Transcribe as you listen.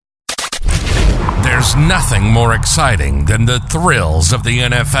There's nothing more exciting than the thrills of the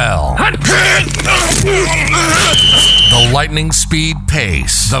NFL. The lightning speed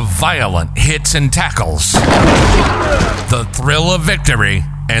pace, the violent hits and tackles, the thrill of victory,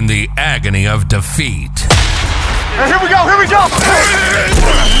 and the agony of defeat. Here we go!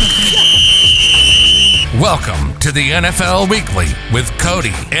 Welcome to the NFL Weekly with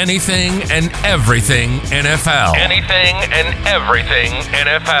Cody. Anything and everything NFL. Anything and everything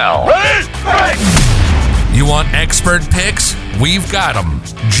NFL. Ready? You want expert picks? We've got them.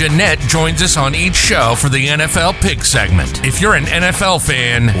 Jeanette joins us on each show for the NFL Pick segment. If you're an NFL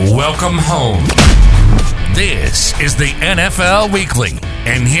fan, welcome home. This is the NFL Weekly,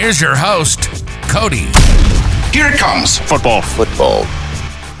 and here's your host, Cody. Here it comes. Football.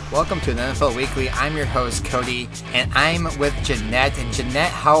 Welcome to the NFL Weekly. I'm your host, Cody, and I'm with Jeanette. And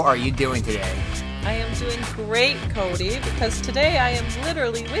Jeanette, how are you doing today? I am doing great, Cody, because today I am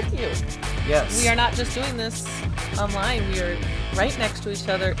literally with you. Yes. We are not just doing this online. We are right next to each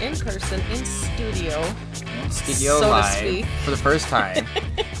other in person, in studio. Studio so live to speak. For the first time.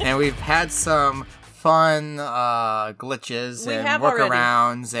 And we've had some fun glitches We and have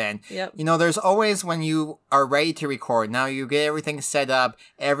workarounds. And, Yep. you know, there's always when you are ready to record. Now you get everything set up.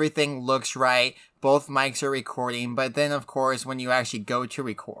 Everything looks right. Both mics are recording. But then, of course, when you actually go to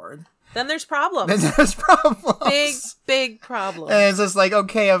record, Then there's problems. then there's problems. Big problems. And it's just like,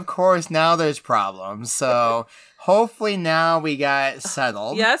 okay, of course, now there's problems. So hopefully now we got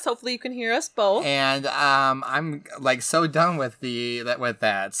settled. Yes, hopefully you can hear us both. And I'm like so done with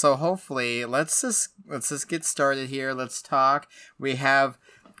that. So hopefully let's just get started here. Let's talk. We have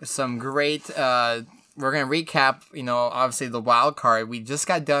some great we're going to recap, you know, obviously the wild card. We just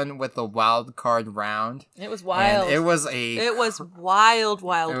got done with the wild card round. It was wild. And it was wild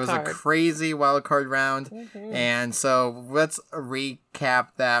It was card. a crazy wild card round. Mm-hmm. And so let's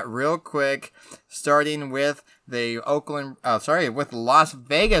recap that real quick, starting with the Las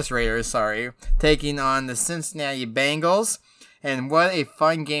Vegas Raiders, taking on the Cincinnati Bengals. And what a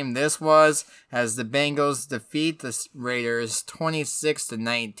fun game this was, as the Bengals defeat the Raiders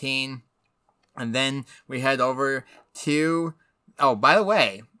 26-19. And then we head over to, by the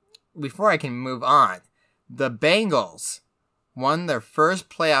way, before I can move on, the Bengals won their first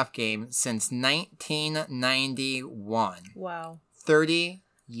playoff game since 1991. Wow. 30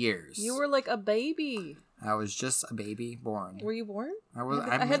 years. You were like a baby. I was just a baby born. Were you born?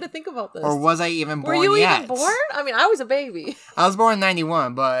 I had to think about this. Or was I even born Were you yet? even born? I mean, I was a baby. I was born in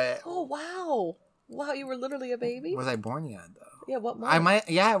 91, but Oh, wow. Wow, you were literally a baby? was I born yet, though? Yeah, what month? I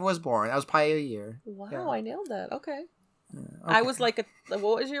was born. I was probably a year. Wow, Yeah. I nailed that. Okay. Okay. I was like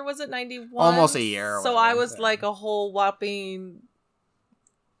what year was it? 91? Almost a year or So whatever, I was so. like a whole whopping,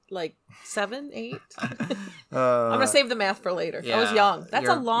 7, 8? I'm going to save the math for later. I was young. That's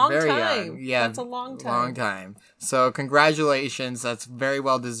a you're long very time. young. Yeah, That's a long time. Long time. So congratulations. That's very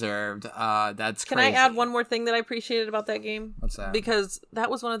well deserved. That's Can crazy. I add one more thing that I appreciated about that game? What's that? Because that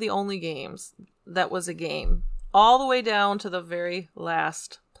was one of the only games that was a game. All the way down to the very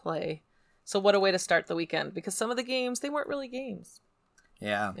last play. So what a way to start the weekend. Because some of the games, they weren't really games.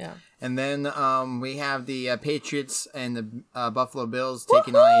 Yeah. Yeah. And then we have the Patriots and the Buffalo Bills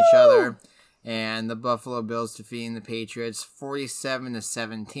taking on each other. And the Buffalo Bills defeating the Patriots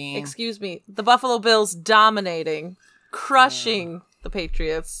 47-17. Excuse me. The Buffalo Bills dominating, crushing the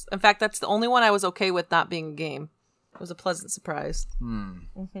Patriots. In fact, that's the only one I was okay with not being a game. It was a pleasant surprise.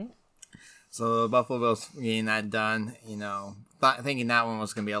 So the Buffalo Bills getting that done, you know, thinking that one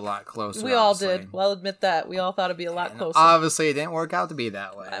was going to be a lot closer. We all obviously. did. Well, I'll admit that. We all thought it'd be a lot closer. Obviously, it didn't work out to be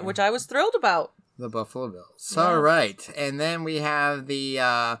that way. Which I was thrilled about. The Buffalo Bills. Yeah. All right. And then we have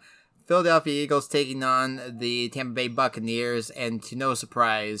the Philadelphia Eagles taking on the Tampa Bay Buccaneers. And to no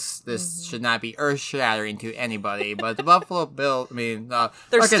surprise, this should not be earth-shattering to anybody. But the Buffalo Bills, They're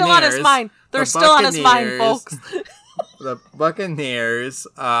still on his mind. They're still on his mind, folks. The Buccaneers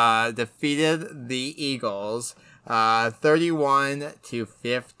defeated the Eagles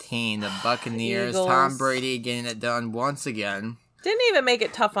 31-15. The Buccaneers, Eagles. Tom Brady getting it done once again. Didn't even make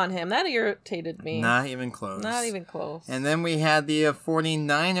it tough on him. That irritated me. Not even close. Not even close. And then we had the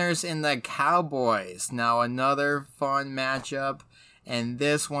 49ers and the Cowboys. Now another fun matchup. And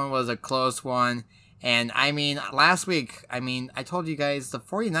this one was a close one. And I mean, last week, I told you guys the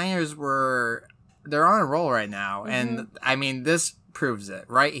 49ers they're on a roll right now. And I mean, this proves it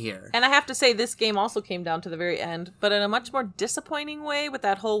right here. And I have to say, this game also came down to the very end, but in a much more disappointing way with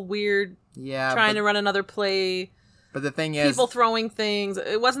that whole weird Yeah. trying to run another play But the thing is, people throwing things.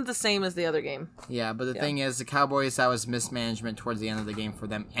 It wasn't the same as the other game. yeah. But the thing is, the Cowboys, that was mismanagement towards the end of the game for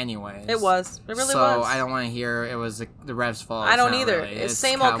them, anyways. It was. It really so was. I don't want to hear it was the refs' fault. I don't It's not either. really. It's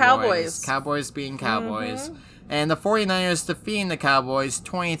same old Cowboys. Cowboys being Cowboys. And the 49ers defeating the Cowboys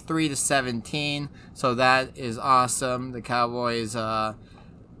 23-17. So that is awesome. The Cowboys,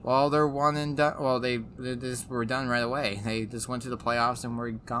 well, they're one and done. Well, they just were done right away. They just went to the playoffs and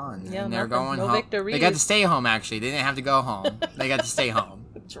were gone. Yeah, and they're nothing. going No home. victories. They got to stay home, actually. They didn't have to go home. They got to stay home.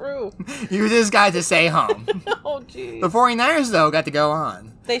 True. You just got to stay home. Oh, jeez. The 49ers, though, got to go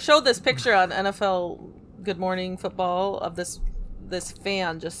on. They showed this picture on NFL Good Morning Football of this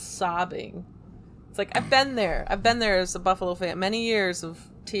fan just sobbing. It's like, I've been there. I've been there as a Buffalo fan. Many years of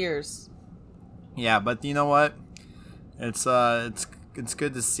tears. Yeah, but you know what? It's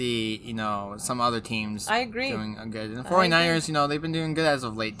good to see, some other teams I agree. doing good. And the 49ers, they've been doing good as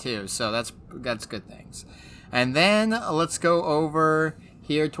of late too. So that's good things. And then let's go over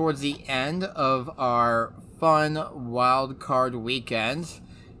here towards the end of our fun wild card weekend.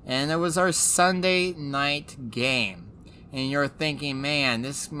 And it was our Sunday night game. And you're thinking, man,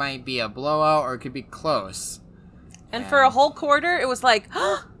 this might be a blowout or it could be close. And for a whole quarter, it was like,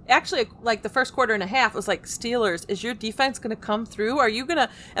 actually, like the first quarter and a half, it was like, Steelers, is your defense going to come through?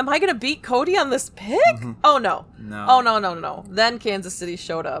 Am I going to beat Cody on this pick? Oh, no. No. Oh, no. Then Kansas City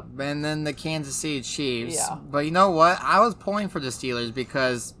showed up. And then the Kansas City Chiefs. Yeah. But you know what? I was pulling for the Steelers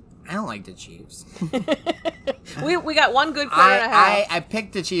because I don't like the Chiefs. We got one good quarter and a half. I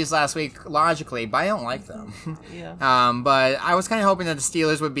picked the Chiefs last week logically, but I don't like them. Yeah. But I was kind of hoping that the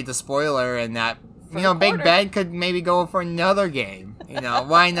Steelers would be the spoiler and that, the Big quarter. Ben could maybe go for another game.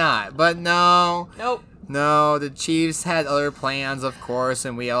 Why not? But no. Nope. No, the Chiefs had other plans, of course,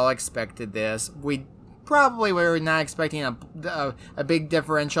 and we all expected this. We probably were not expecting a big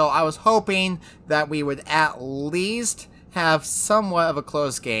differential. I was hoping that we would at least have somewhat of a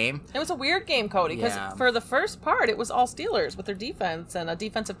close game. It was a weird game, Cody, because Yeah. for the first part, it was all Steelers with their defense and a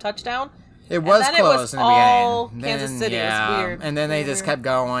defensive touchdown. It was then it close was in the all beginning. Kansas City. It was weird. And then they Really just weird. kept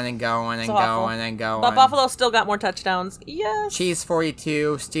going and going and It's awful. going and going. But Buffalo still got more touchdowns. Yes. Chiefs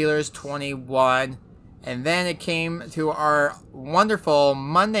 42, Steelers 21. And then it came to our wonderful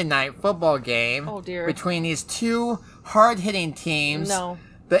Monday night football game Oh, dear. between these two hard-hitting teams. No.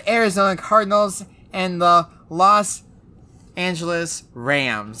 The Arizona Cardinals and the Los Angeles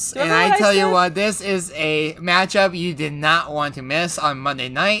Rams. And Remember I what I tell you said? what, this is a matchup you did not want to miss on Monday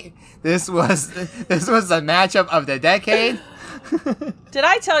night. This was the matchup of the decade. Did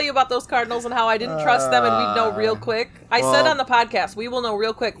I tell you about those Cardinals and how I didn't trust them and we'd know real quick? I said on the podcast, we will know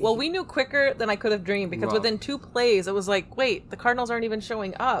real quick. Well, we knew quicker than I could have dreamed because Well. within 2 plays, it was like, wait, the Cardinals aren't even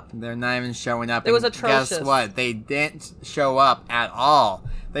showing up. They're not even showing up. It was And atrocious. Guess what? They didn't show up at all.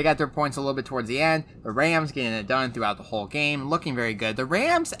 They got their points a little bit towards the end. The Rams getting it done throughout the whole game, looking very good. The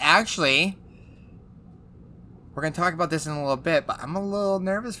Rams actually, we're going to talk about this in a little bit, but I'm a little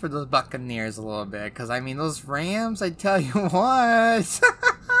nervous for those Buccaneers a little bit because, those Rams, I tell you what.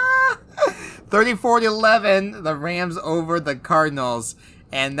 34-11, the Rams over the Cardinals.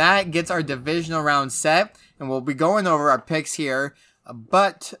 And that gets our divisional round set. And we'll be going over our picks here.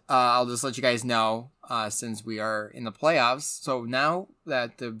 But I'll just let you guys know since we are in the playoffs. So now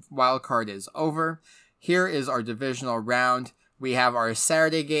that the wild card is over, here is our divisional round. We have our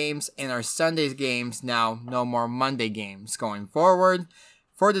Saturday games and our Sunday games now. No more Monday games going forward.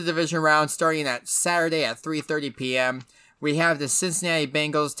 For the division round, starting at Saturday at 3:30 p.m., we have the Cincinnati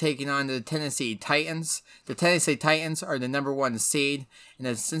Bengals taking on the Tennessee Titans. The Tennessee Titans are the number 1 seed, and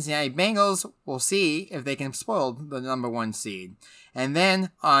the Cincinnati Bengals will see if they can spoil the number 1 seed. And then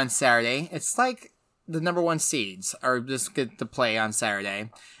on Saturday, it's like the number 1 seeds are just good to play on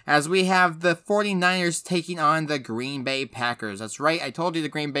Saturday, as we have the 49ers taking on the Green Bay Packers. That's right, I told you the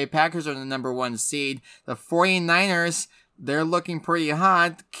Green Bay Packers are the number 1 seed. The 49ers, they're looking pretty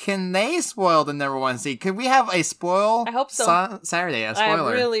hot. Can they spoil the number 1 seed? Could we have a spoil? I hope so. Saturday, a spoiler.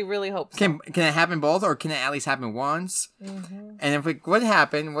 I really, really hope so. Can it happen both, or can it at least happen once? Mm-hmm. And if it would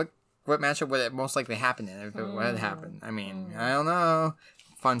happen, what matchup would it most likely happen in if it would happen? I mean, I don't know.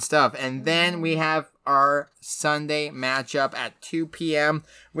 Fun stuff. And then we have our Sunday matchup at 2 p.m.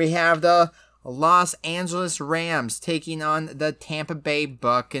 We have the Los Angeles Rams taking on the Tampa Bay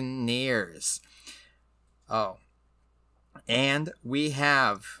Buccaneers. Oh. And we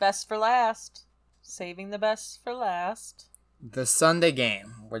have Best for last. Saving the best for last. the Sunday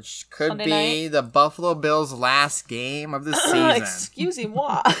game, which could Sunday be night? the Buffalo Bills' last game of the season.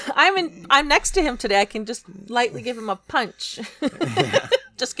 Excusez-moi. I'm next to him today. I can just lightly give him a punch.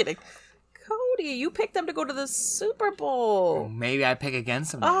 Just kidding. Cody, you picked them to go to the Super Bowl. Maybe I pick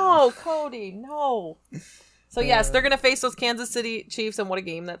against them. Oh, Cody, no. So, yes, they're going to face those Kansas City Chiefs, and what a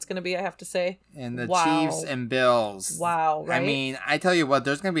game that's going to be, I have to say. And the Wow. Chiefs and Bills. Wow, right? I mean, I tell you what,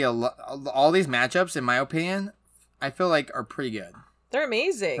 there's going to be all these matchups, in my opinion, I feel like are pretty good. They're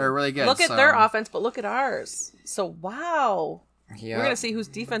amazing. They're really good. Look at their offense, but look at ours. So, wow. Yeah. We're going to see whose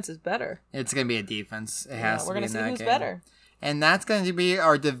defense is better. It's going to be a defense. It has to we're be going in to see that who's game. better. And that's going to be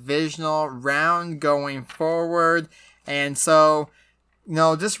our divisional round going forward. And so,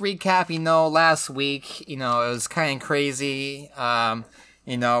 just recap, last week, it was kind of crazy.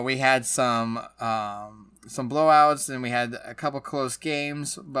 We had some blowouts and we had a couple close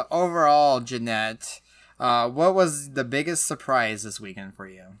games. But overall, Jeanette, what was the biggest surprise this weekend for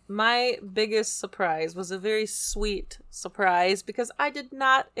you? My biggest surprise was a very sweet surprise because I did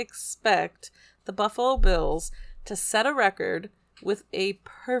not expect the Buffalo Bills to set a record with a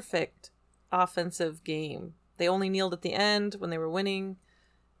perfect offensive game. They only kneeled at the end when they were winning.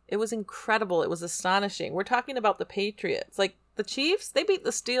 It was incredible. It was astonishing. We're talking about the Patriots. Like, the Chiefs, they beat the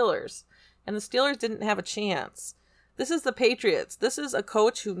Steelers, and the Steelers didn't have a chance. This is the Patriots. This is a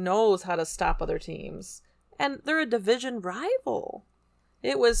coach who knows how to stop other teams, and they're a division rival.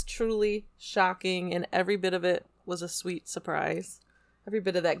 It was truly shocking, and every bit of it was a sweet surprise. Every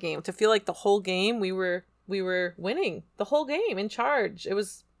bit of that game. To feel like the whole game we were winning. The whole game, in charge. It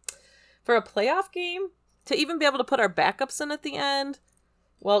was, for a playoff game, to even be able to put our backups in at the end.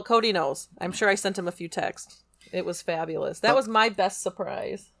 Well, Cody knows. I'm sure I sent him a few texts. It was fabulous. That was my best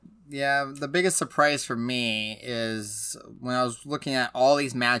surprise. Yeah, the biggest surprise for me is when I was looking at all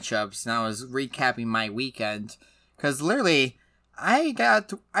these matchups and I was recapping my weekend, because literally I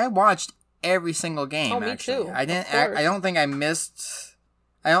watched every single game. Oh, me actually. too. I don't think I missed.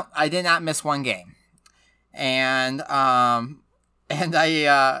 I did not miss one game, and I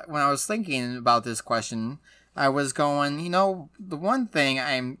when I was thinking about this question, I was going, the one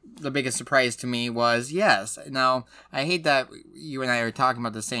thing the biggest surprise to me was, yes. Now, I hate that you and I are talking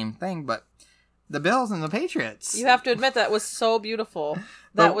about the same thing, but the Bills and the Patriots. You have to admit that was so beautiful.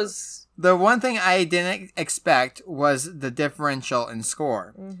 That was... The one thing I didn't expect was the differential in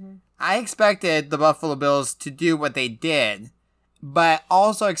score. Mm-hmm. I expected the Buffalo Bills to do what they did, but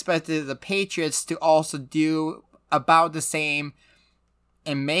also expected the Patriots to also do about the same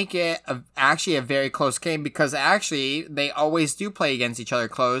and make it actually a very close game, because actually they always do play against each other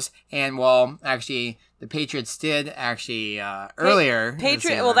close. And actually the Patriots did actually earlier.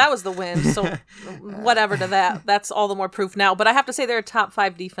 Well, that was the win. So whatever to that. That's all the more proof now. But I have to say they're a top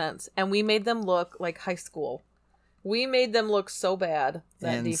 5 defense, and we made them look like high school. We made them look so bad,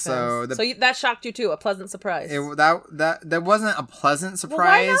 that defense. So that shocked you too, a pleasant surprise. That wasn't a pleasant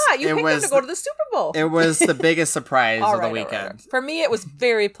surprise. Well, why not? You picked them to go to the Super Bowl. It was the biggest surprise of the weekend. Right. For me, it was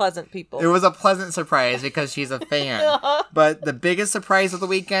very pleasant, people. It was a pleasant surprise because she's a fan. But the biggest surprise of the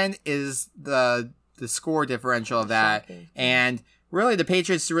weekend is the score differential of that. Shocking. And really, the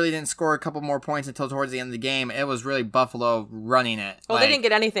Patriots really didn't score a couple more points until towards the end of the game. It was really Buffalo running it. Oh, they didn't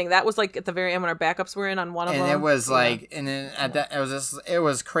get anything. That was like at the very end when our backups were in on one of them. And it was and then at that, it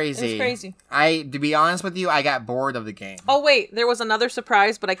was crazy. It was crazy. To be honest with you, I got bored of the game. Oh wait, there was another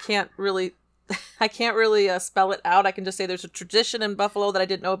surprise, but I can't really spell it out. I can just say there's a tradition in Buffalo that I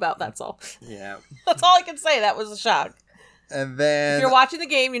didn't know about. That's all. Yeah. That's all I can say. That was a shock. And then, if you're watching the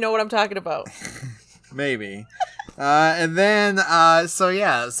game, you know what I'm talking about. Maybe. So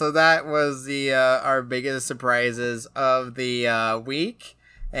that was our biggest surprises of the week.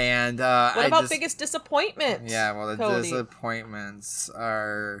 And what about biggest disappointment? Yeah, well, the Cody? Disappointments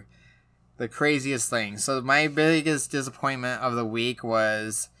are the craziest thing. So my biggest disappointment of the week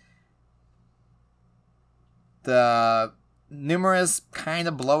was the numerous kind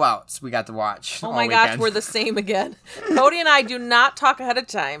of blowouts we got to watch. Oh my gosh, we're the same again. Cody and I do not talk ahead of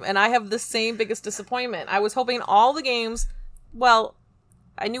time, and I have the same biggest disappointment. I was hoping all the games, well,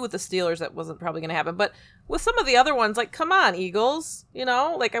 I knew with the Steelers that wasn't probably going to happen, but with some of the other ones, like, come on, Eagles,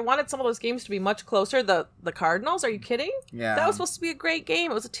 I wanted some of those games to be much closer. The Cardinals, are you kidding? Yeah. That was supposed to be a great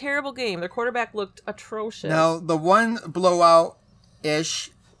game. It was a terrible game. Their quarterback looked atrocious. No, the one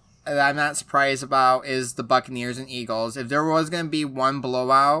blowout-ish that I'm not surprised about is the Buccaneers and Eagles. If there was going to be one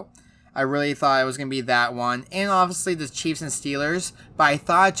blowout, I really thought it was going to be that one. And obviously the Chiefs and Steelers. But I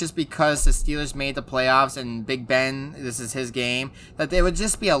thought just because the Steelers made the playoffs and Big Ben, this is his game, that they would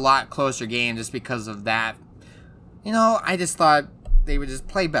just be a lot closer game just because of that. I just thought they would just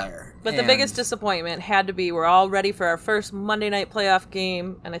play better. But the biggest disappointment had to be, we're all ready for our first Monday night playoff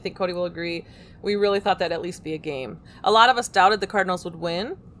game, and I think Cody will agree, we really thought that'd at least be a game. A lot of us doubted the Cardinals would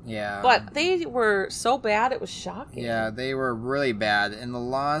win. Yeah. But they were so bad, it was shocking. Yeah, they were really bad. And the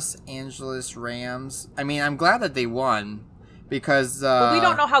Los Angeles Rams, I'm glad that they won, Because But we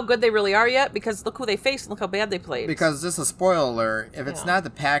don't know how good they really are yet, because look who they faced and look how bad they played. Because just a spoiler alert, if it's not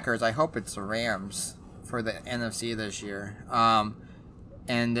the Packers, I hope it's the Rams for the NFC this year.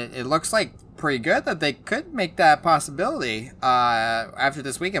 And it looks like pretty good that they could make that possibility. After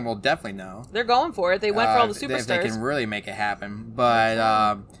this weekend, we'll definitely know. They're going for it. They went for all the superstars. If they can really make it happen.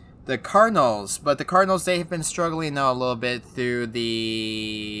 But the Cardinals, they've been struggling though a little bit through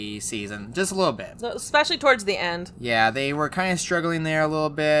the season. Just a little bit. Especially towards the end. Yeah, they were kind of struggling there a little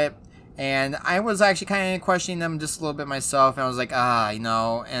bit. And I was actually kind of questioning them just a little bit myself. And I was like,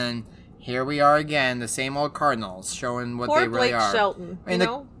 and here we are again, the same old Cardinals, showing what they really are. Poor Blake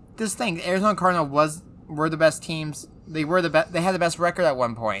Shelton, this thing, Arizona Cardinals were the best teams. They were They had the best record at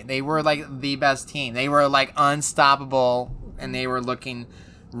one point. They were like the best team. They were like unstoppable, and they were looking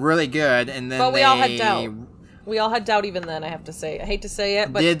really good. And then but we all had doubt. We all had doubt even then. I have to say. I hate to say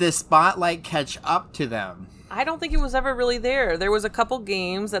it, but did the spotlight catch up to them? I don't think it was ever really there. There was a couple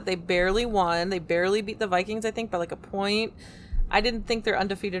games that they barely won. They barely beat the Vikings, I think, by like a point. I didn't think their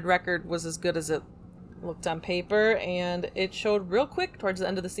undefeated record was as good as it looked on paper, and it showed real quick towards the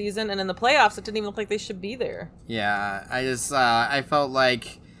end of the season. And in the playoffs, it didn't even look like they should be there. Yeah, I felt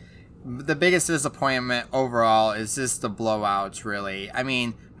like the biggest disappointment overall is just the blowouts, really. I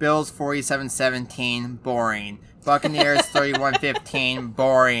mean, Bills 47-17, boring. Buccaneers 31-15,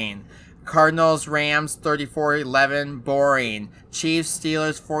 boring. Cardinals, Rams 34-11, boring. Chiefs,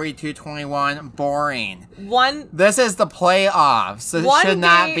 Steelers 42-21, boring. This is the playoffs. It should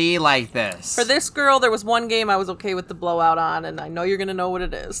not be like this. For this girl, there was one game I was okay with the blowout on, and I know you're going to know what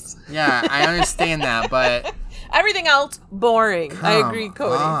it is. Yeah, I understand that, but everything else, boring. I agree,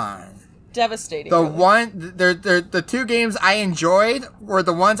 Cody. On. Devastating. The two games I enjoyed were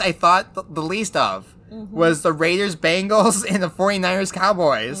the ones I thought the least of. Mm-hmm. Was the Raiders, Bengals, and the 49ers,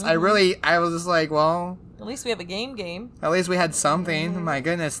 Cowboys. Mm-hmm. I was just like, well... At least we have a game. At least we had something. Mm-hmm. My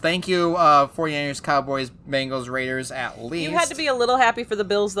goodness. Thank you, 49ers, Cowboys, Bengals, Raiders, at least. You had to be a little happy for the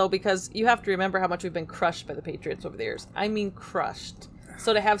Bills, though, because you have to remember how much we've been crushed by the Patriots over the years. I mean, crushed.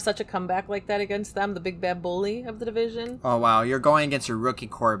 So to have such a comeback like that against them, the big bad bully of the division... Oh, wow. You're going against your rookie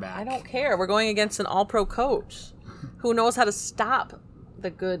quarterback. I don't care. We're going against an all-pro coach who knows how to stop the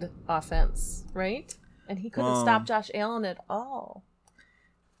good offense, right? And he couldn't stop Josh Allen at all.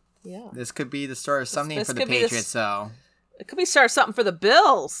 Yeah. This could be the start of something for the Patriots, though. It could be start of something for the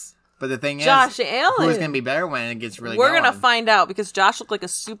Bills. But the thing Josh is, Allen. who's going to be better when it gets really We're going? going to find out, because Josh looked like a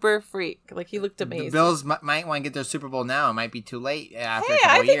super freak. Like, he looked amazing. The Bills might want to get their Super Bowl now. It might be too late after a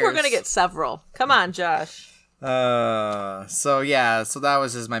couple I think years. we're going to get several. Come on, Josh. So that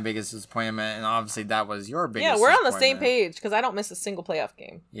was just my biggest disappointment, and obviously that was your biggest disappointment. Yeah, we're on the same page, because I don't miss a single playoff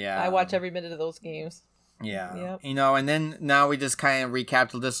game. Yeah. I watch every minute of those games. Yeah. Yep. And then now we just kind of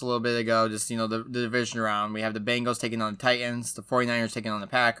recapped this a little bit ago, just, the division round. We have the Bengals taking on the Titans, the 49ers taking on the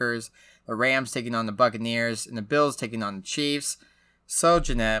Packers, the Rams taking on the Buccaneers, and the Bills taking on the Chiefs. So,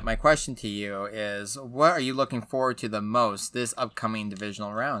 Jeanette, my question to you is, what are you looking forward to the most this upcoming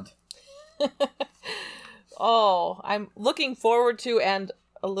divisional round? I'm looking forward to and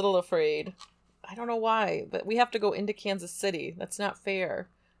a little afraid. I don't know why, but we have to go into Kansas City. That's not fair.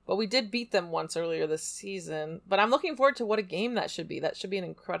 But we did beat them once earlier this season. But I'm looking forward to what a game that should be. That should be an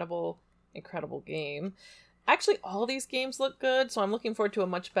incredible, incredible game. Actually, all these games look good, so I'm looking forward to a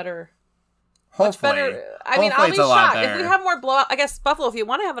much better... Hopefully. I'll be shocked. If we have more blowout... I guess, Buffalo, if you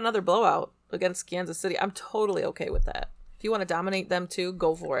want to have another blowout against Kansas City, I'm totally okay with that. If you want to dominate them too,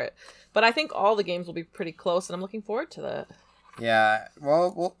 go for it. But I think all the games will be pretty close, and I'm looking forward to that. Yeah,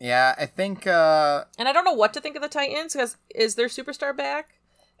 well, yeah, I think... And I don't know what to think of the Titans, because is their superstar back?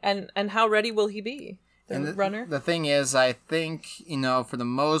 And how ready will he be? The runner? The thing is, I think, for the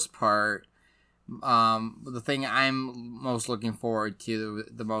most part, the thing I'm most looking forward to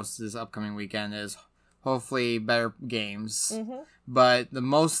the most this upcoming weekend is hopefully better games. Mm-hmm. But the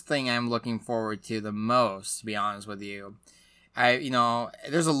most thing I'm looking forward to the most, to be honest with you,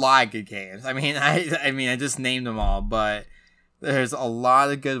 there's a lot of good games. I mean, I just named them all, but there's a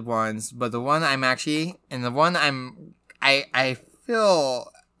lot of good ones. But the one I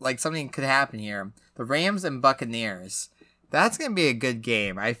feel like something could happen here. The Rams and Buccaneers. That's going to be a good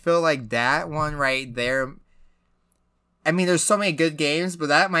game. I feel like that one right there. I mean, there's so many good games, but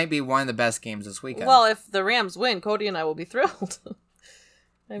that might be one of the best games this weekend. Well, if the Rams win, Cody and I will be thrilled.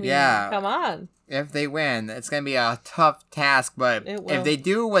 I mean, come on. If they win, it's going to be a tough task, but if they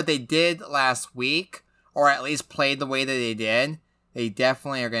do what they did last week, or at least played the way that they did, they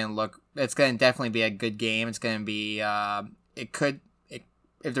definitely are going to look... It's going to definitely be a good game. It's going to be...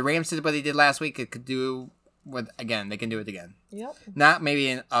 If the Rams did what they did last week, it could do they can do it again. Yep. Not maybe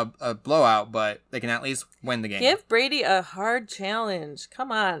in a blowout, but they can at least win the game. Give Brady a hard challenge.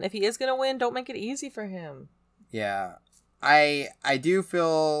 Come on. If he is going to win, don't make it easy for him. Yeah. I do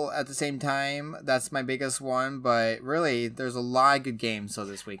feel at the same time that's my biggest one, but really there's a lot of good games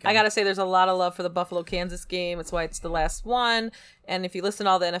this weekend. I gotta say there's a lot of love for the Buffalo-Kansas game. It's why it's the last one. And if you listen to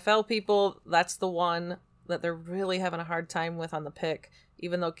all the NFL people, that's the one that they're really having a hard time with on the pick,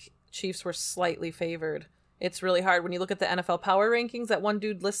 even though Chiefs were slightly favored. It's really hard when you look at the NFL power rankings. That one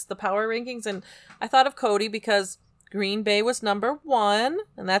dude lists the power rankings, and I thought of Cody because Green Bay was number 1,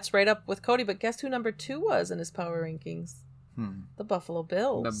 and that's right up with Cody. But guess who number 2 was in his power rankings? The Buffalo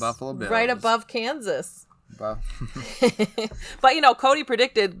Bills. The Buffalo Bills. Right above Kansas. Well. But, Cody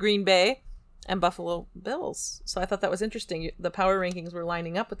predicted Green Bay and Buffalo Bills. So I thought that was interesting. The power rankings were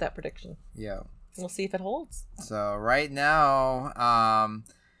lining up with that prediction. Yeah. We'll see if it holds. So right now,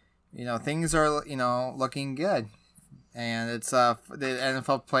 things are, looking good. And it's the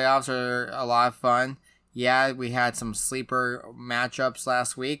NFL playoffs are a lot of fun. Yeah, we had some sleeper matchups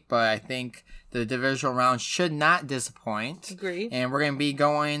last week, but I think the divisional round should not disappoint. Agree. And we're going to be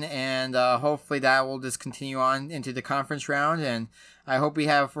going, and hopefully that will just continue on into the conference round. And I hope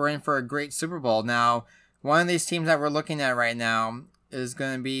we're in for a great Super Bowl. Now, one of these teams that we're looking at right now is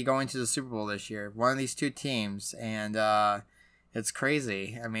going to be going to the Super Bowl this year. One of these two teams, and it's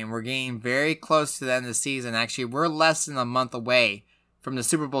crazy. I mean, we're getting very close to the end of the season. Actually, we're less than a month away from the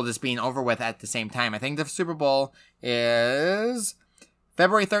Super Bowl just being over with at the same time. I think the Super Bowl is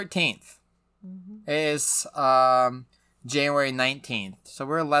February 13th. Mm-hmm. It is January 19th. So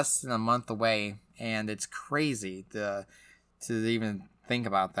we're less than a month away, and it's crazy to even think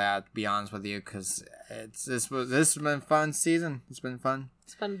about that, to be honest with you, because this has been a fun season. It's been fun.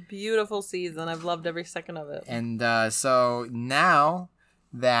 It's been a beautiful season. I've loved every second of it. And so now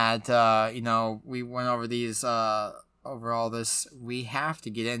that we went over these over all this, we have to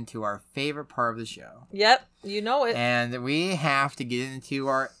get into our favorite part of the show. Yep, you know it. And we have to get into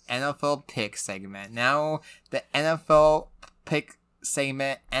our NFL pick segment. Now, the NFL pick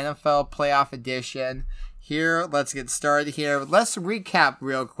segment, NFL playoff edition. Here, let's get started here. Let's recap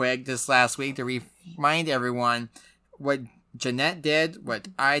real quick this last week to remind everyone what Jeanette did, what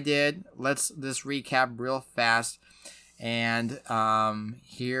I did. Let's just recap real fast. And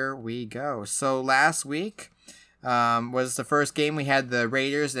here we go. So last week was the first game. We had the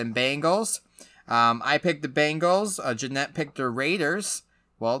Raiders and Bengals. I picked the Bengals. Jeanette picked the Raiders.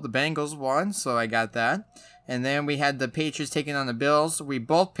 Well, the Bengals won, so I got that. And then we had the Patriots taking on the Bills. We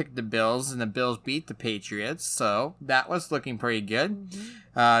both picked the Bills, and the Bills beat the Patriots. So that was looking pretty good.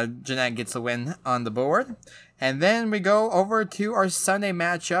 Mm-hmm. Jeanette gets a win on the board. And then we go over to our Sunday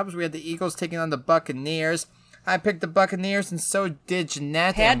matchups. We had the Eagles taking on the Buccaneers. I picked the Buccaneers, and so did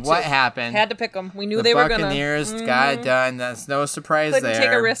Jeanette. What happened? Had to pick them. We knew they were going to. The Buccaneers got it done. That's no surprise there. Couldn't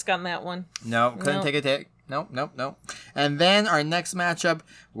take a risk on that one. No, couldn't take a take. Nope. And then our next matchup,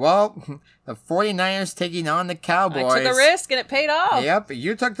 well, the 49ers taking on the Cowboys. I took a risk, and it paid off. Yep,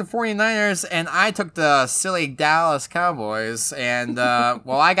 you took the 49ers, and I took the silly Dallas Cowboys. And,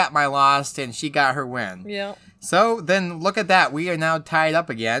 well, I got my loss, and she got her win. Yeah. So then look at that. We are now tied up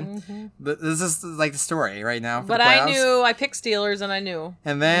again. Mm-hmm. This is like the story right now. But I knew. I picked Steelers, and I knew.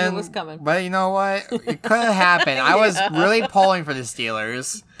 And then, I knew it was coming. But you know what? It could have happened. I was really pulling for the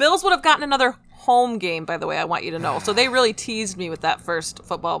Steelers. Bills would have gotten another home game, by the way, I want you to know. So they really teased me with that first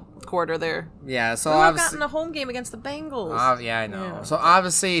football quarter there. Yeah, so we would have gotten a home game against the Bengals. Yeah, I know. Yeah. So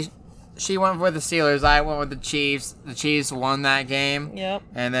obviously, she went with the Steelers. I went with the Chiefs. The Chiefs won that game. Yep.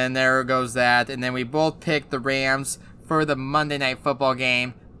 And then there goes that. And then we both picked the Rams for the Monday Night Football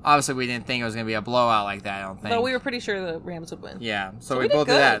game. Obviously, we didn't think it was going to be a blowout like that, I don't think. But we were pretty sure the Rams would win. Yeah, so we both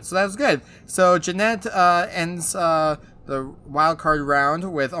did that. So that was good. So Jeanette ends the wild card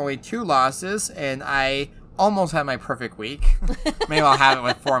round with only 2 losses, and I almost had my perfect week. Maybe I'll have it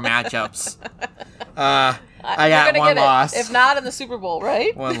with 4 matchups. I got 1 loss. If not in the Super Bowl,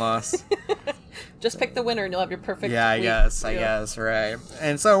 right? 1 loss. Just pick the winner and you'll have your perfect week. I guess, right.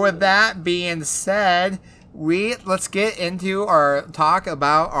 And so with that being said, let's get into our talk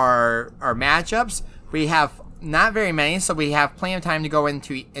about our matchups. We have not very many, so we have plenty of time to go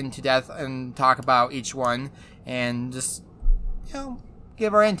into depth and talk about each one and just,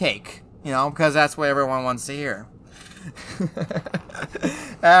 give our intake, because that's what everyone wants to hear.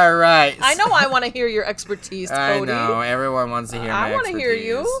 All right. I know I want to hear your expertise, Cody. I know. Everyone wants to hear my expertise. I want to hear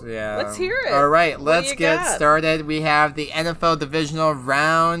you. Yeah. Let's hear it. All right. Let's get started. We have the NFL divisional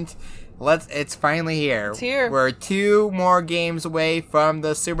round. It's finally here. It's here. We're 2 more games away from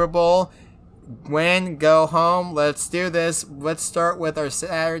the Super Bowl. Win, go home. Let's do this. Let's start with our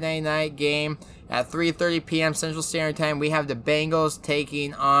Saturday night game at 3:30 p.m. Central Standard Time. We have the Bengals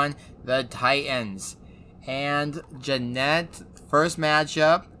taking on the Titans. And Jeanette, first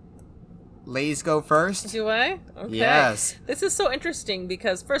matchup. Ladies go first. Do I? Okay. Yes. This is so interesting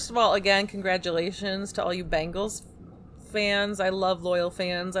because, first of all, again, congratulations to all you Bengals fans. I love loyal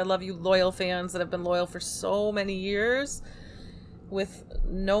fans. I love you loyal fans that have been loyal for so many years with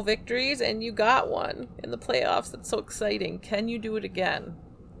no victories, and you got one in the playoffs. That's so exciting. Can you do it again?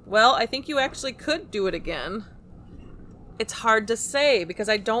 Well, I think you actually could do it again. It's hard to say because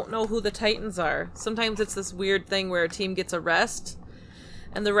I don't know who the Titans are. Sometimes it's this weird thing where a team gets a rest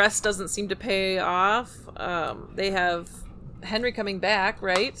and the rest doesn't seem to pay off. They have Henry coming back,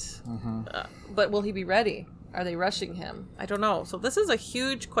 right? Mm-hmm. But will he be ready? Are they rushing him? I don't know. So this is a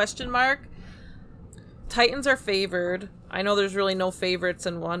huge question mark. Titans are favored. I know there's really no favorites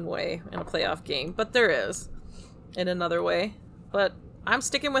in one way in a playoff game, but there is in another way. But I'm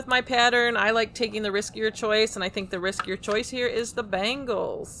sticking with my pattern. I like taking the riskier choice, and I think the riskier choice here is the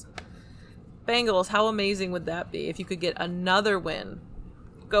Bengals. Bengals, how amazing would that be if you could get another win?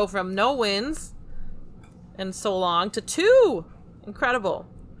 Go from no wins and so long to 2. Incredible.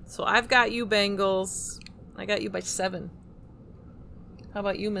 So I've got you, Bengals. I got you by 7. How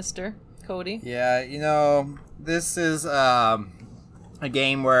about you, Mr. Cody? Yeah, this is a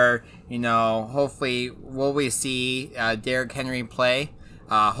game where, hopefully will we see Derrick Henry play?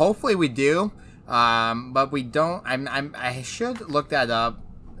 Hopefully we do, but we don't. I should look that up.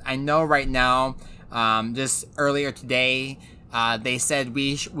 I know right now, just earlier today, they said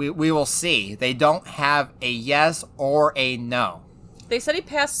we will see. They don't have a yes or a no. They said he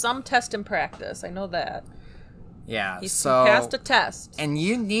passed some test in practice. I know that. Yeah, he passed a test. And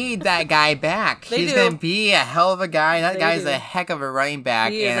you need that guy back. He's do. going to be a hell of a guy. That guy's do. a heck of a running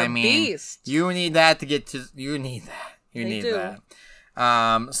back. He is a beast. You need that to get to... You need that. You They need do. that.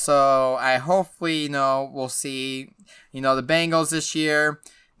 So I hopefully, we'll see, the Bengals this year.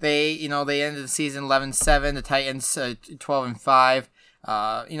 They ended the season 11-7. The Titans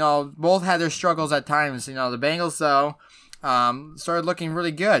 12-5. Both had their struggles at times. The Bengals, though, started looking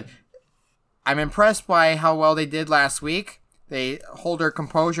really good. I'm impressed by how well they did last week. They hold their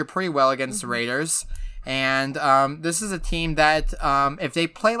composure pretty well against the Raiders. And this is a team that, if they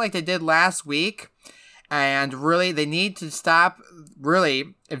play like they did last week, and really they need to stop,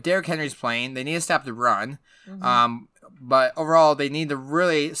 if Derrick Henry's playing, they need to stop the run. But overall, they need to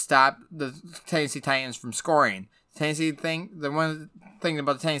really stop the Tennessee Titans from scoring. The one thing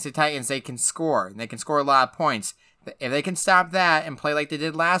about the Tennessee Titans, they can score. And they can score a lot of points. If they can stop that and play like they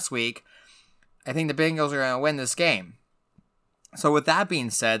did last week, I think the Bengals are going to win this game. So with that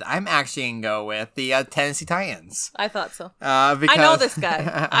being said, I'm actually going to go with the Tennessee Titans. I thought so. Because I know this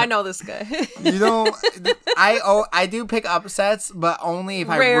guy. I do pick upsets, but only if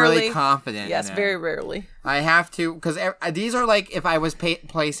Rarely. I'm really confident. Yes, in it. very rarely. I have to, because these are like if I was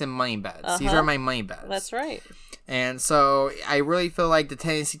placing money bets. These are my money bets. That's right. And so I really feel like the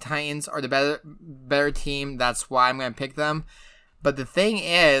Tennessee Titans are the better team. That's why I'm going to pick them. But the thing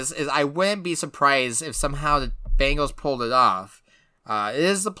is I wouldn't be surprised if somehow the Bengals pulled it off. It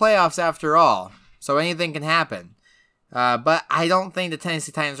is the playoffs after all, so anything can happen. But I don't think the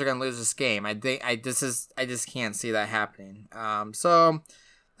Tennessee Titans are going to lose this game. I just can't see that happening. So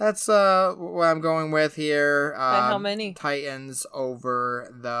that's what I'm going with here. By how many? Titans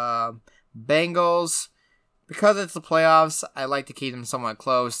over the Bengals. Because it's the playoffs, I like to keep them somewhat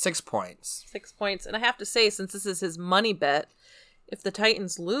close. 6 points. 6 points. And I have to say, since this is his money bet, if the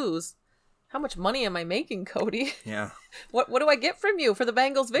Titans lose, how much money am I making, Cody? Yeah. What do I get from you for the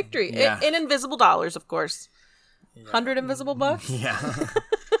Bengals victory? Yeah. In invisible dollars, of course. 100 invisible bucks? Yeah.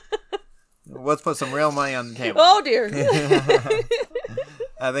 Let's put some real money on the table. Oh, dear.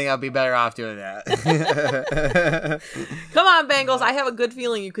 I think I'll be better off doing that. Come on, Bengals. I have a good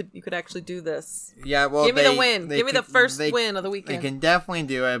feeling you could actually do this. Yeah, well, give me the win. Give me the first win of the weekend. They can definitely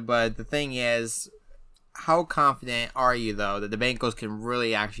do it, but the thing is, how confident are you, though, that the Bengals can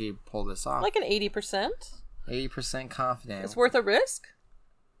really actually pull this off? Like an 80%. 80% confident. It's worth a risk.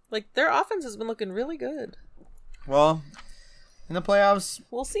 Like, their offense has been looking really good. Well, in the playoffs,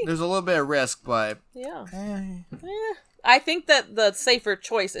 we'll see. There's a little bit of risk, but... Yeah. I think that the safer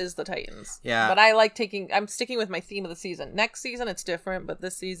choice is the Titans. Yeah. But I'm sticking with my theme of the season. Next season, it's different, but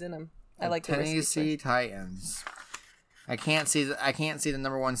this season, I like the Tennessee Titans. I can't see the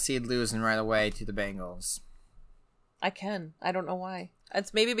number 1 seed losing right away to the Bengals. I can. I don't know why.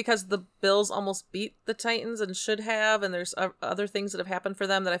 It's maybe because the Bills almost beat the Titans and should have, and there's other things that have happened for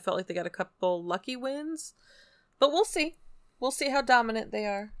them that I felt like they got a couple lucky wins. But we'll see. We'll see how dominant they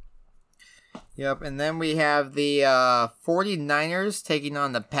are. Yep, and then we have the 49ers taking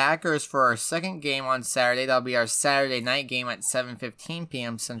on the Packers for our second game on Saturday. That'll be our Saturday night game at 7:15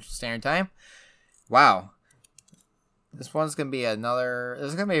 p.m. Central Standard Time. Wow. This one's going to be a fun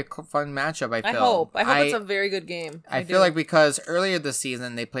matchup, I feel. I hope it's a very good game. I feel like because earlier this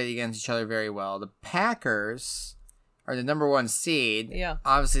season they played against each other very well. The Packers are the number 1 seed. Yeah.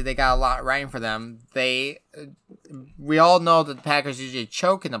 Obviously, they got a lot right for them. We all know that the Packers usually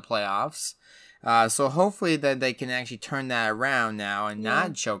choke in the playoffs. So hopefully that they can actually turn that around now and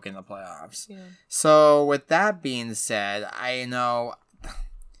not choke in the playoffs. Yeah. So with that being said,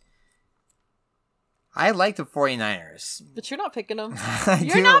 I like the 49ers. But you're not picking them.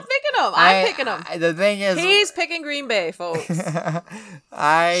 You're not picking them. I'm picking them. The thing is... He's picking Green Bay, folks.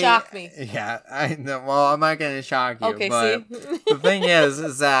 Shock me. Yeah, I know. Well, I'm not going to shock you. Okay, but see? The thing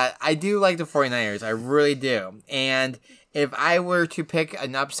is that I do like the 49ers. I really do. And if I were to pick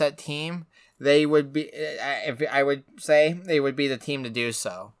an upset team, they would be... I would say they would be the team to do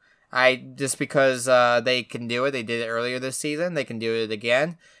so. Just because they can do it. They did it earlier this season. They can do it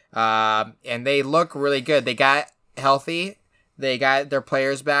again. And they look really good. They got healthy. They got their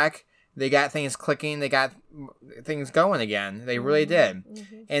players back. They got things clicking. They got things going again. They really did.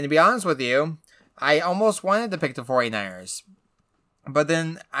 Mm-hmm. And to be honest with you, I almost wanted to pick the 49ers. But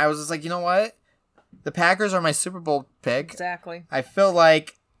then I was just like, you know what? The Packers are my Super Bowl pick. Exactly. I feel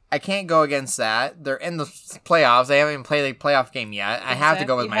like I can't go against that. They're in the playoffs. They haven't even played a playoff game yet. I have to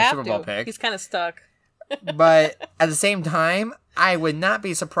go with my Super Bowl pick. He's kind of stuck. But at the same time, I would not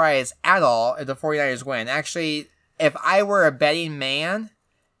be surprised at all if the 49ers win. Actually, if I were a betting man,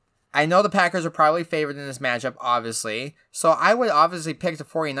 I know the Packers are probably favored in this matchup, obviously. So I would obviously pick the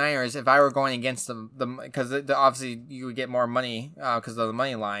 49ers if I were going against them, because obviously you would get more money because of the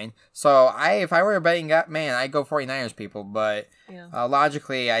money line. So if I were a betting man, I'd go 49ers, people. But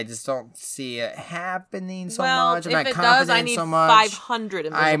logically, I just don't see it happening so much. I'm not confident so much. I need 500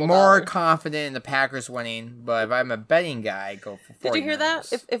 invisible I'm more dollars. confident in the Packers winning, but if I'm a betting guy, I go for 49ers. Did you hear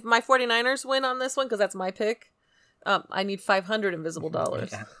that? If my 49ers win on this one, because that's my pick, I need 500 invisible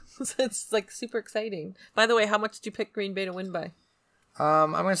dollars. Yeah. So it's like super exciting. By the way, how much did you pick Green Bay to win by?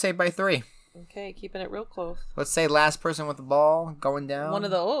 I'm going to say by 3. Okay, keeping it real close. Let's say last person with the ball going down. One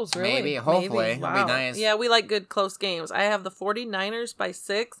of those, really? Maybe, hopefully. Wow. It'll be nice. Yeah, we like good close games. I have the 49ers by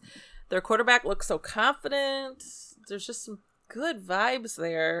 6. Their quarterback looks so confident. There's just some good vibes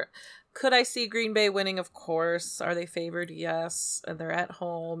there. Could I see Green Bay winning? Of course. Are they favored? Yes. And they're at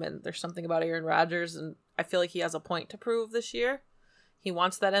home, and there's something about Aaron Rodgers, and I feel like he has a point to prove this year. He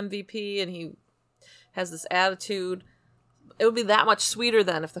wants that MVP, and he has this attitude. It would be that much sweeter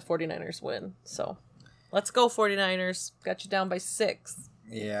then if the 49ers win. So let's go 49ers. Got you down by 6.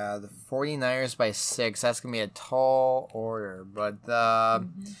 Yeah, the 49ers by 6. That's going to be a tall order. But, the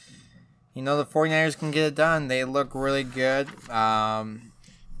 49ers can get it done. They look really good. I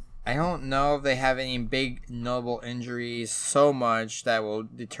don't know if they have any big notable injuries so much that will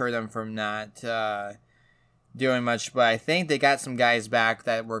deter them from not doing much, but I think they got some guys back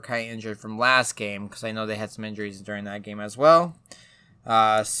that were kind of injured from last game, because I know they had some injuries during that game as well.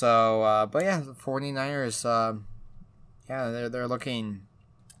 But yeah, the 49ers, they're looking...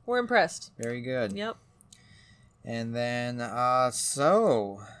 We're impressed. Very good. Yep. And then, that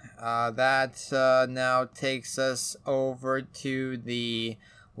now takes us over to the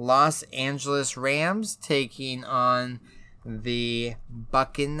Los Angeles Rams taking on the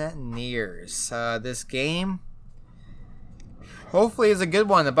Buccaneers. This game hopefully is a good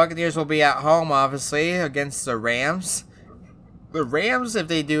one. The Buccaneers will be at home, obviously, against the Rams. The Rams, if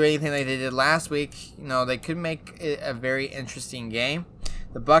they do anything like they did last week, they could make it a very interesting game.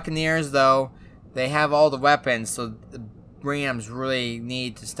 The Buccaneers, though, they have all the weapons, so the Rams really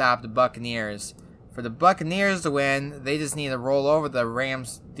need to stop the Buccaneers. For the Buccaneers to win, they just need to roll over the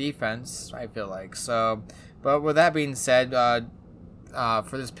Rams defense, I feel like. So, but with that being said,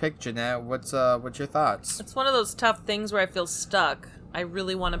 for this pick, Jeanette, what's your thoughts? It's one of those tough things where I feel stuck. I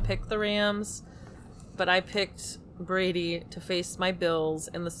really want to pick the Rams, but I picked Brady to face my Bills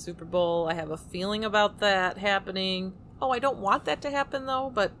in the Super Bowl. I have a feeling about that happening. Oh, I don't want that to happen,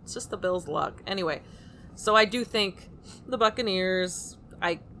 though, but it's just the Bills' luck. Anyway, so I do think the Buccaneers,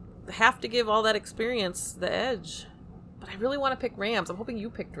 I have to give all that experience the edge. But I really want to pick Rams. I'm hoping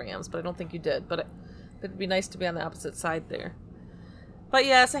you picked Rams, but I don't think you did. But it'd be nice to be on the opposite side there. But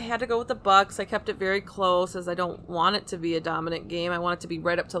yes, I had to go with the Bucs. I kept it very close, as I don't want it to be a dominant game. I want it to be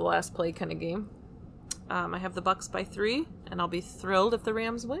right up to the last play kind of game. I have the Bucs by 3, and I'll be thrilled if the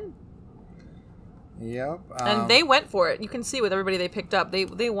Rams win. Yep. And they went for it. You can see with everybody they picked up.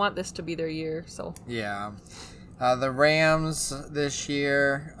 They want this to be their year. So yeah. The Rams this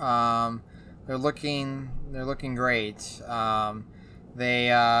year, they're looking great. They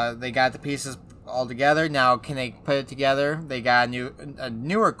got the pieces all together. Now, can they put it together? They got a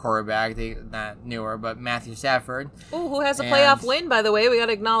newer quarterback. Not newer, but Matthew Stafford. Ooh, who has a playoff win, by the way? We got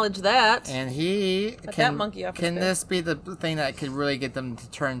to acknowledge that. And he Got that monkey off his can back. this be the thing that could really get them to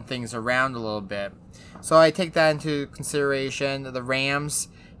turn things around a little bit? So I take that into consideration. The Rams,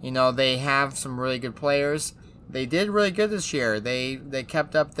 they have some really good players. They did really good this year. They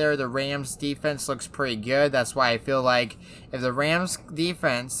kept up there. The Rams defense looks pretty good. That's why I feel like if the Rams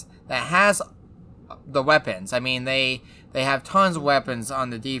defense that has the weapons, I mean they have tons of weapons on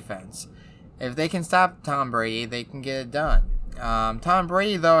the defense. If they can stop Tom Brady, they can get it done. Tom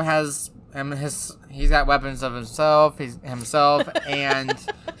Brady though he's got weapons of himself. And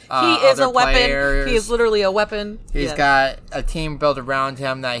he is other a weapon. players. He is literally a weapon. He's got a team built around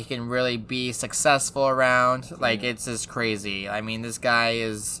him that he can really be successful around. Like, it's just crazy. I mean, this guy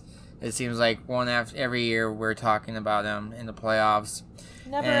is... It seems like one after every year we're talking about him in the playoffs.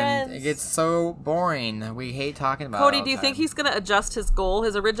 Never and ends. It gets so boring. We hate talking about it Cody, all do you the think time. he's going to adjust his goal?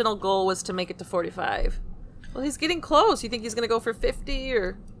 His original goal was to make it to 45. Well, he's getting close. You think he's going to go for 50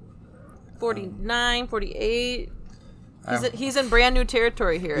 or 49, 48? He's in brand new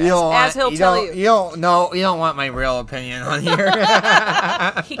territory here, as he'll tell you. You don't want my real opinion on here.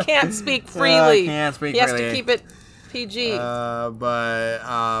 He can't speak freely. Can't speak he has freely. to keep it PG. But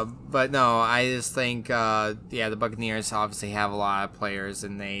no, I just think, the Buccaneers obviously have a lot of players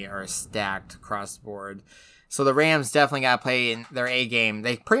and they are stacked across the board. So the Rams definitely got to play in their A game.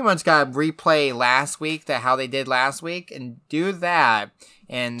 They pretty much got to replay last week, how they did last week, and do that.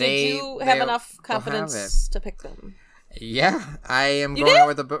 And Did you have enough confidence to pick them? Yeah, I am You going did?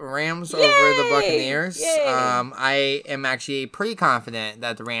 with the Rams over the Buccaneers. Yay! I am actually pretty confident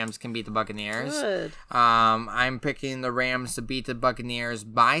that the Rams can beat the Buccaneers. Good. I'm picking the Rams to beat the Buccaneers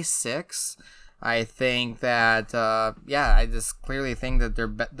by 6. I think that, I just clearly think that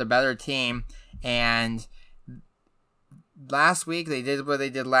they're the better team. And last week, they did what they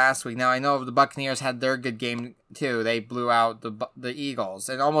did last week. Now, I know the Buccaneers had their good game, too. They blew out the Eagles,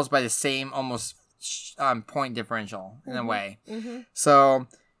 and almost by the same, point differential in a way. Mm-hmm. So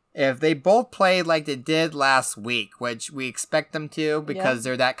if they both played like they did last week, which we expect them to because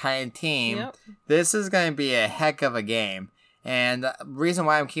they're that kind of team, this is going to be a heck of a game. And the reason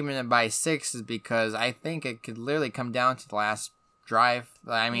why I'm keeping it by 6 is because I think it could literally come down to the last drive.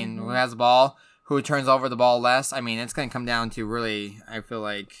 I mean, who has the ball, who turns over the ball less. I mean, it's going to come down to really, I feel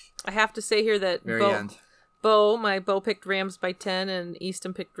like, I have to say here that very end. Bo picked Rams by 10 and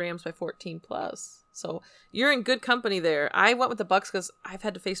Easton picked Rams by 14 plus. So you're in good company there. I went with the Bucks because I've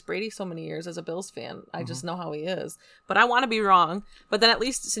had to face Brady so many years as a Bills fan. I just know how he is. But I want to be wrong. But then at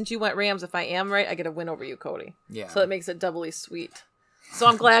least since you went Rams, if I am right, I get a win over you, Cody. Yeah. So it makes it doubly sweet. So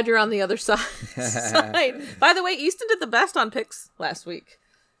I'm glad you're on the other side. By the way, Easton did the best on picks last week.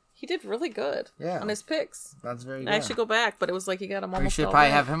 He did really good on his picks. That's very good. I should go back, but it was like he got him almost We should all probably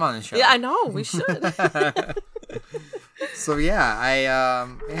right. have him on the show. Yeah, I know. We should. So I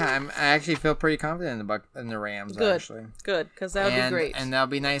actually feel pretty confident in the Rams. Good. Actually, Good, because that would be great. And that'll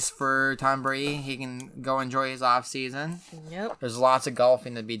be nice for Tom Brady. He can go enjoy his off season. Yep. There's lots of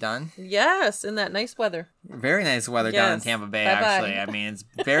golfing to be done. Yes, in that nice weather. Very nice weather down in Yes. Tampa Bay. Bye-bye. Actually, I mean it's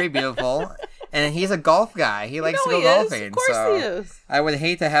very beautiful. And he's a golf guy. He likes to go he is. golfing. Of course so he is. I would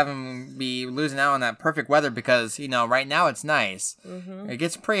hate to have him be losing out on that perfect weather because right now it's nice. Mm-hmm. It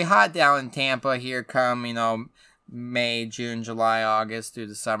gets pretty hot down in Tampa here come May, June, July, August through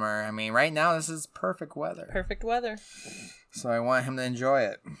the summer. I mean, right now this is perfect weather. Perfect weather. So I want him to enjoy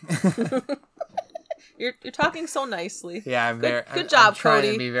it. You're talking so nicely. Yeah, I'm very Good job, I'm trying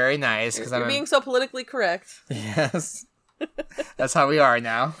Cody. to be very nice because You're being so politically correct. Yes. That's how we are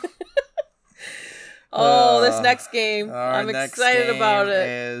now. This next game. I'm excited about it.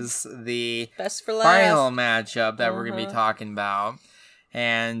 Is the Best for last. final matchup that we're going to be talking about.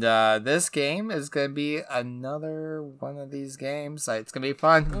 And this game is going to be another one of these games. It's going to be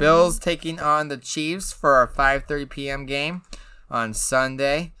fun. Mm-hmm. Bills taking on the Chiefs for our 5:30 p.m. game on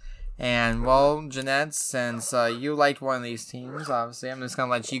Sunday. And, well, Jeanette, since you liked one of these teams, obviously, I'm just going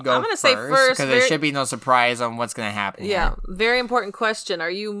to let you go I'm gonna say first, because there should be no surprise on what's going to happen Yeah, here. very important question. Are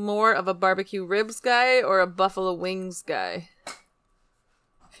you more of a barbecue ribs guy or a buffalo wings guy?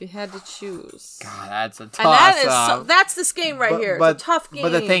 If you had to choose. God, that's a toss And that is that's this game right here. It's a tough game. But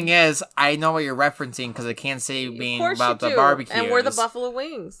the thing is, I know what you're referencing because the Kansas City being of course about you the do. barbecue. And we're the buffalo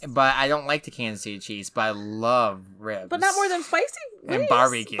wings. But I don't like the Kansas City Chiefs, but I love ribs. But not more than spicy wings. And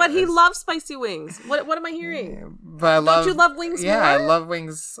barbecue. But he loves spicy wings. What am I hearing? But I love, you love wings Yeah, more? I love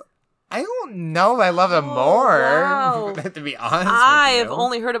wings I don't know if I love him more, wow. to be honest I with have you.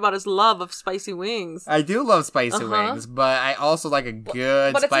 only heard about his love of spicy wings. I do love spicy wings, but I also like a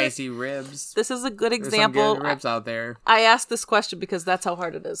good but it's spicy ribs. This is a good There's example. some good ribs out there. I asked this question because that's how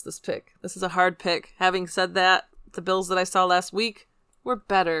hard it is, this pick. This is a hard pick. Having said that, the Bills that I saw last week were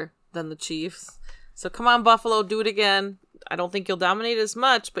better than the Chiefs. So come on, Buffalo, do it again. I don't think you'll dominate as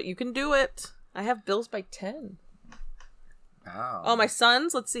much, but you can do it. I have Bills by 10. Wow. Oh, my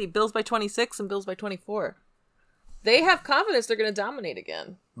sons, let's see. Bills by 26 and Bills by 24. They have confidence they're going to dominate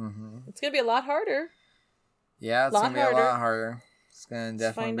again. Mm-hmm. It's going to be a lot harder. Yeah, it's going to be a lot harder. It's going to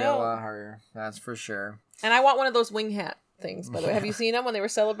definitely find be a out. lot harder. That's for sure. And I want one of those wing hat things, by the way. Have you seen them when they were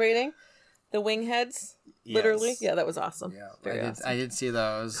celebrating? The wing heads? Literally? Yes. Yeah, that was awesome. Yeah, Very awesome. I did see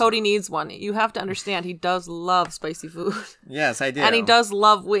those. Cody needs one. You have to understand, he does love spicy food. Yes, I do. And he does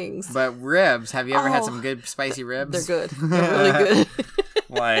love wings. But ribs, have you ever had Oh. some good spicy ribs? They're good. They're really good.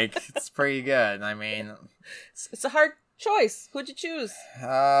 Like, it's pretty good. I mean, It's a hard choice. Who'd you choose?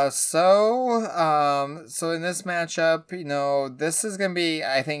 so in this matchup, you know, this is gonna be.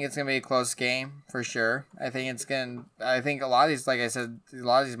 I think it's gonna be a close game for sure. I think a lot of these, like I said, a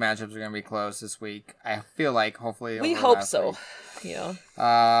lot of these matchups are gonna be close this week. I feel like hopefully We over hope last so. week.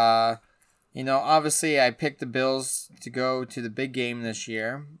 Yeah. You know, obviously I picked the Bills to go to the big game this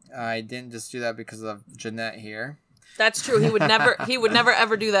year. I didn't just do that because of Jeanette here. That's true. He would never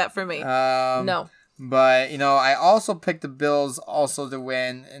ever do that for me. No. But, you know, I also picked the Bills also to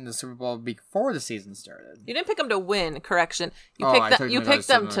win in the Super Bowl before the season started. You didn't pick them to win, correction. You Oh, I picked took you them to picked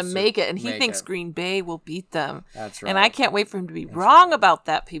them go to to make it, and he make thinks it. Green Bay will beat them. That's right. And I can't wait for him to be wrong about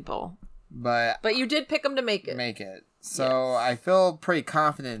that, people. But But you did pick them to make it. make it. So I feel pretty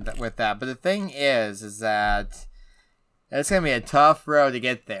confident with that. But the thing is that it's going to be a tough road to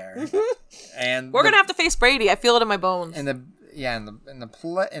get there. And We're gonna have to face Brady. I feel it in my bones. in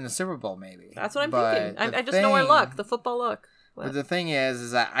the Super Bowl maybe. That's what I'm But thinking. the I just know our thing- luck, the football luck. But the thing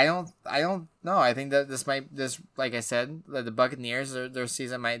is that I don't know. I think that this like I said, the Buccaneers their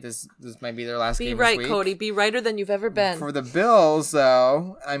season this might be their last Be game right, this week. Cody. Be righter than you've ever been. For the Bills,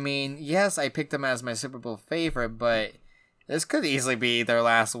 though, I mean, yes, I picked them as my Super Bowl favorite, but this could easily be their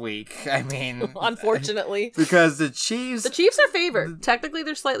last week. I mean, Unfortunately. because the Chiefs. The Chiefs are favored. Technically,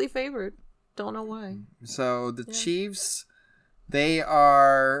 they're slightly favored. Don't know why. So the Chiefs, they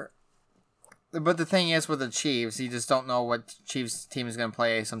are. But the thing is with the Chiefs, you just don't know what Chiefs team is going to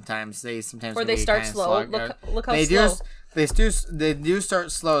play. Sometimes Or can they be start kinda slow. sluggish. Look how They slow. they do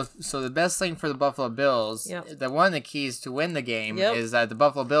start slow. So the best thing for the Buffalo Bills, Yep. one of the keys to win the game Yep. is that the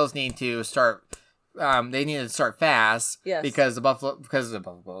Buffalo Bills need to start. They need to start fast. Yes. Because of the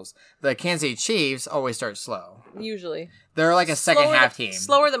Buffalo Bills, the Kansas City Chiefs always start slow. Usually. They're like a second half team.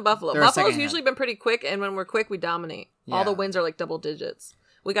 Slower than Buffalo. They're a Buffalo's second usually half. been pretty quick, and when we're quick, we dominate. All the Yeah. wins are like double digits.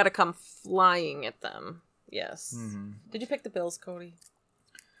 We got to come flying at them. Yes. Mm-hmm. Did you pick the Bills, Cody?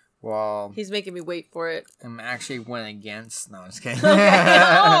 Well, He's making me wait for it. I'm actually went against. No, I'm just kidding.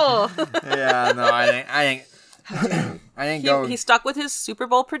 Oh! Yeah, no, I didn't go. He stuck with his Super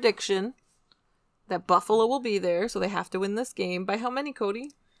Bowl prediction that Buffalo will be there, so they have to win this game. By how many,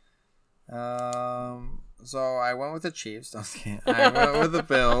 Cody? So I went with the Chiefs. No, I'm just kidding. I went with the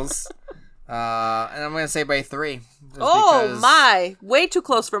Bills. And I'm gonna say by 3. just Oh because- my! Way too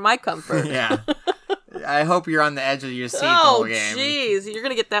close for my comfort. Yeah. I hope you're on the edge of your seat the Oh whole game. jeez, you're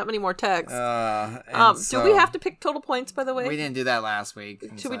gonna get that many more texts. And Do we have to pick total points, by the way? We didn't do that last week.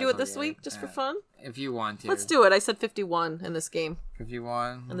 Should we do it this week, just for fun? If you want to. Let's do it. I said 51 in this game, If you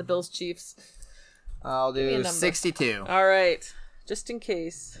want. and the Bills Chiefs. I'll me a do number. 62. All right, just in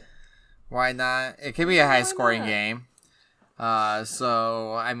case. Why not? It could be a high scoring not? game.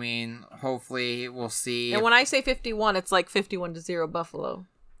 So I mean, hopefully we'll see. And when I say 51, it's like 51-0 Buffalo.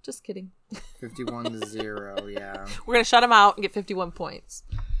 Just kidding. 51-0. Yeah. We're gonna shut them out and get 51 points.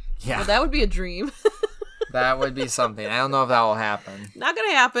 Yeah. Well, that would be a dream. That would be something. I don't know if that will happen. Not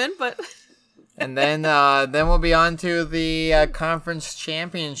gonna happen, but And then we'll be on to the conference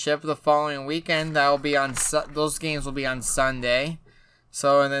championship the following weekend. That will be on those games will be on Sunday.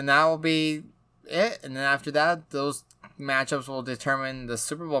 So and then that will be it. And then after that, those matchups will determine the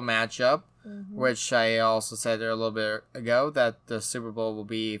Super Bowl matchup, which I also said there a little bit ago that the Super Bowl will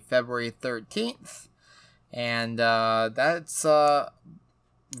be February 13th, and that's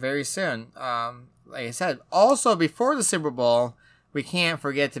very soon. Like I said, also before the Super Bowl, we can't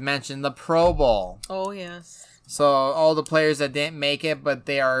forget to mention the Pro Bowl. oh yes. So all the players that didn't make it, but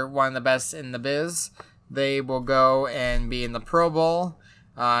they are one of the best in the biz, they will go and be in the Pro Bowl.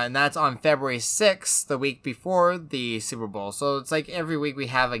 And that's on February 6th, the week before the Super Bowl. So it's like every week we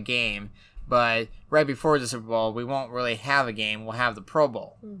have a game. But right before the Super Bowl, we won't really have a game. We'll have the Pro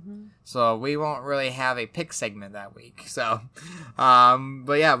Bowl. So we won't really have a pick segment that week. So,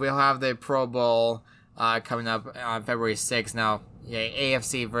 but yeah, we'll have the Pro Bowl coming up on February 6th. Now,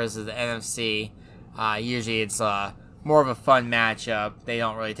 AFC versus the NFC. Usually it's more of a fun matchup. They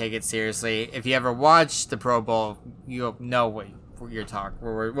don't really take it seriously. If you ever watch the Pro Bowl, you'll know what we're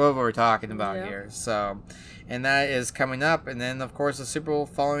talking about here. So, and that is coming up. And then, of course, the Super Bowl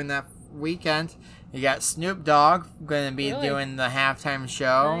following that weekend. You got Snoop Dogg going to be doing the halftime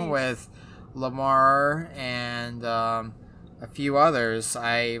show with Lamar and a few others.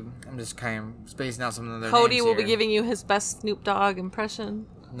 I'm just kind of spacing out some of their Cody names will here. be giving you his best Snoop Dogg impression.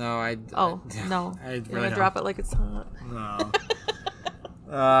 No, no. I You're really gonna drop it like it's hot. No.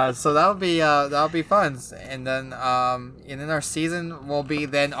 So that'll be fun, and then our season will be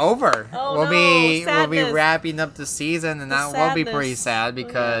then over. Oh, we'll be sadness. wrapping up the season, and that will be pretty sad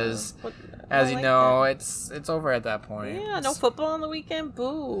because, as you know, it's over at that point. Yeah, no football on the weekend.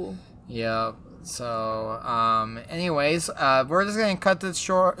 Boo. Yep. So, anyways, we're just gonna cut this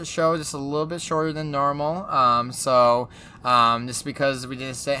show just a little bit shorter than normal. Just because we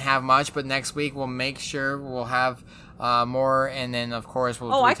just didn't have much, but next week we'll make sure we'll have more, and then of course we'll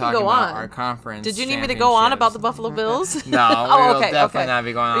be talking about our conference. Did you need me to go on about the Buffalo Bills? No, we will definitely not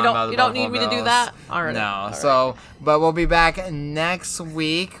be going on about the Buffalo Bills. You don't need me to do that? All right. No. All so, right. But we'll be back next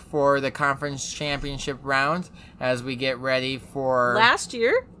week for the conference championship round as we get ready for last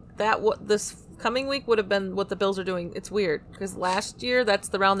year. This coming week would have been what the Bills are doing. It's weird because last year that's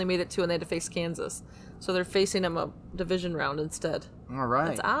the round they made it to, and they had to face Kansas. So they're facing them a division round instead. All right.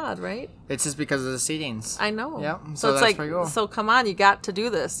 It's odd, right? It's just because of the seedings. I know. Yep. So it's that's pretty cool. so come on, you got to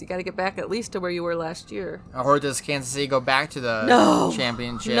do this. You got to get back at least to where you were last year. Or does Kansas City go back to the conference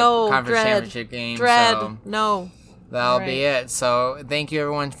championship game? So No. that'll be it. So thank you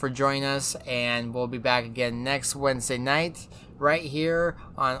everyone for joining us, and we'll be back again next Wednesday night right here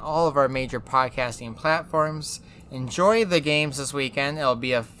on all of our major podcasting platforms. Enjoy the games this weekend. It'll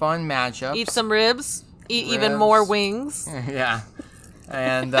be a fun matchup. Eat some ribs. Eat even more wings. Yeah.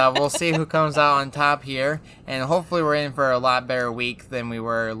 And we'll see who comes out on top here. And hopefully we're in for a lot better week than we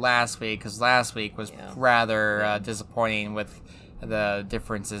were last week, because last week was rather disappointing with the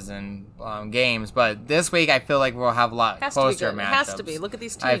differences in games. But this week I feel like we'll have a lot closer matchups. It has to be. Look at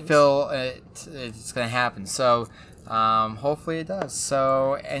these teams. I feel it's going to happen. So hopefully it does.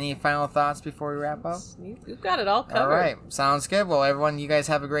 So any final thoughts before we wrap up? You've got it all covered. All right. Sounds good. Well, everyone, you guys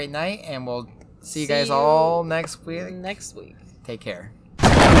have a great night, and we'll see you guys all next week. Take care.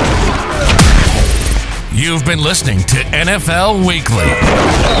 You've been listening to NFL Weekly.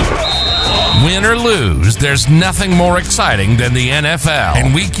 Win or lose, there's nothing more exciting than the NFL,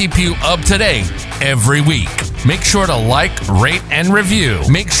 and we keep you up to date every week. Make sure to like, rate, and review.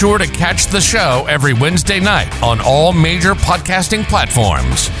 Make sure to catch the show every Wednesday night on all major podcasting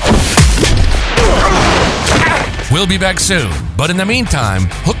platforms. We'll be back soon, but in the meantime,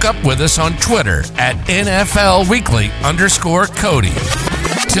 hook up with us on Twitter at NFL Weekly_Cody.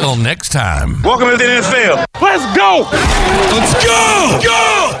 Till next time. Welcome to the NFL. Let's go! Let's go!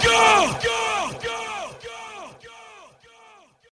 Go! Go!